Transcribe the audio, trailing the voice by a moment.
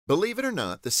Believe it or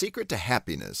not, the secret to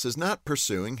happiness is not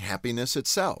pursuing happiness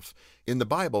itself. In the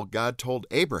Bible, God told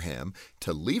Abraham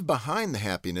to leave behind the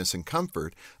happiness and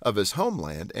comfort of his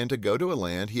homeland and to go to a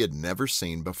land he had never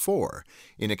seen before.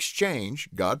 In exchange,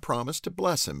 God promised to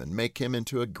bless him and make him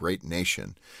into a great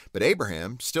nation. But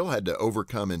Abraham still had to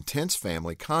overcome intense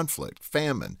family conflict,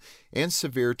 famine, and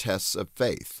severe tests of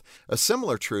faith. A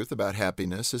similar truth about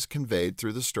happiness is conveyed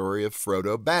through the story of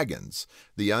Frodo Baggins,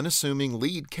 the unassuming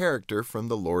lead character from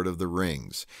The Lord of the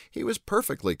Rings. He was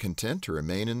perfectly content to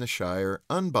remain in the Shire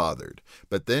unbothered.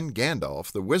 But then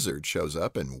Gandalf, the wizard, shows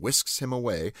up and whisks him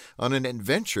away on an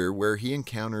adventure where he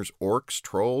encounters orcs,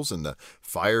 trolls, and the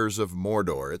fires of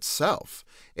Mordor itself.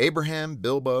 Abraham,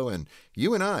 Bilbo, and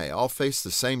you and I all face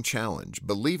the same challenge,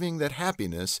 believing that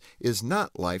happiness is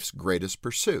not life's greatest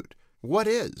pursuit. What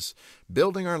is?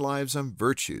 Building our lives on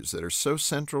virtues that are so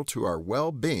central to our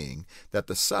well-being that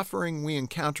the suffering we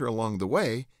encounter along the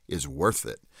way is worth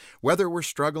it. Whether we're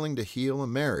struggling to heal a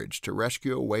marriage, to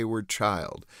rescue a wayward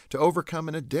child, to overcome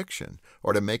an addiction,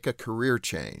 or to make a career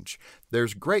change,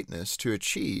 there's greatness to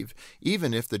achieve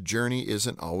even if the journey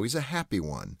isn't always a happy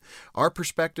one. Our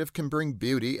perspective can bring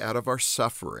beauty out of our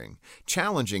suffering.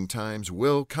 Challenging times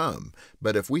will come,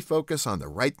 but if we focus on the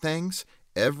right things,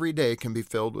 every day can be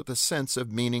filled with a sense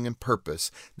of meaning and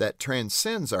purpose that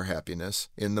transcends our happiness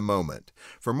in the moment.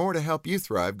 For more to help you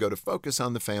thrive, go to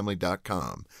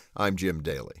FocusOnTheFamily.com. I'm Jim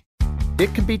Daly.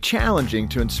 It can be challenging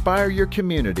to inspire your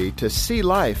community to see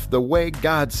life the way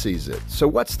God sees it. So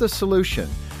what's the solution?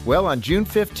 Well, on June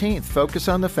 15th, Focus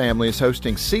on the Family is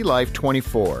hosting See Life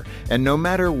 24. And no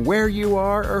matter where you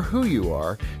are or who you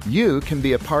are, you can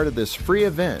be a part of this free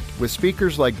event with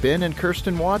speakers like Ben and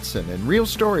Kirsten Watson and real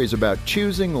stories about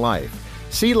choosing life.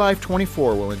 See Life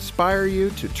 24 will inspire you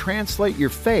to translate your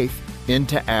faith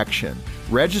into action.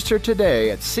 Register today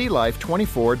at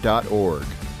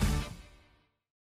seelife24.org.